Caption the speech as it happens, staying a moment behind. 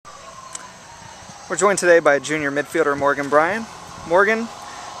We're joined today by junior midfielder Morgan Bryan. Morgan,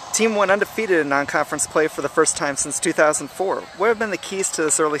 team went undefeated in non-conference play for the first time since 2004. What have been the keys to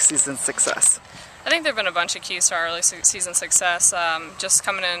this early season success? I think there have been a bunch of keys to our early season success. Just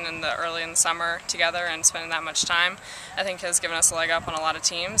coming in early in the summer together and spending that much time, I think has given us a leg up on a lot of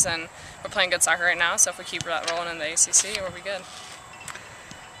teams, and we're playing good soccer right now, so if we keep that rolling in the ACC, we'll be good.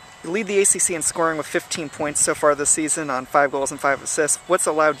 You lead the ACC in scoring with 15 points so far this season on 5 goals and 5 assists. What's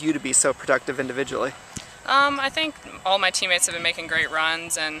allowed you to be so productive individually? I think all my teammates have been making great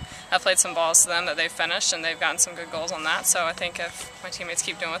runs, and I've played some balls to them that they've finished, and they've gotten some good goals on that, so I think if my teammates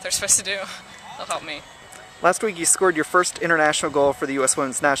keep doing what they're supposed to do, they'll help me. Last week you scored your first international goal for the U.S.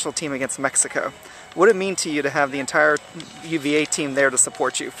 women's national team against Mexico. What did it mean to you to have the entire UVA team there to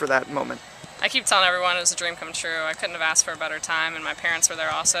support you for that moment? I keep telling everyone it was a dream come true. I couldn't have asked for a better time, and my parents were there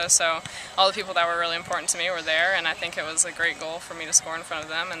also, so all the people that were really important to me were there, and I think it was a great goal for me to score in front of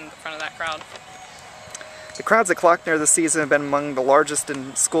them and in front of that crowd. The crowds at Klockner this season have been among the largest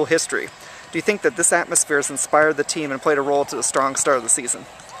in school history. Do you think that this atmosphere has inspired the team and played a role to the strong start of the season?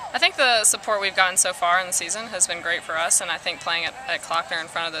 I think the support we've gotten so far in the season has been great for us, and I think playing at Klockner in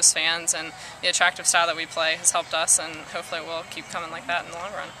front of those fans and the attractive style that we play has helped us, and hopefully it will keep coming like that in the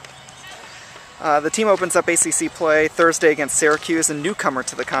long run. The team opens up ACC play Thursday against Syracuse, a newcomer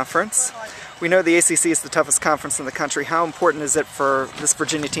to the conference. We know the ACC is the toughest conference in the country. How important is it for this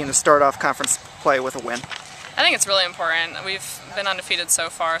Virginia team to start off conference play with a win? I think it's really important. We've been undefeated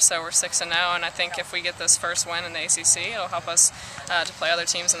so far, so we're 6-0, and I think if we get this first win in the ACC, it'll help us to play other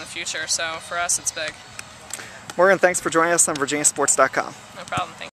teams in the future. So for us, it's big. Morgan, thanks for joining us on VirginiaSports.com. No problem. Thank you.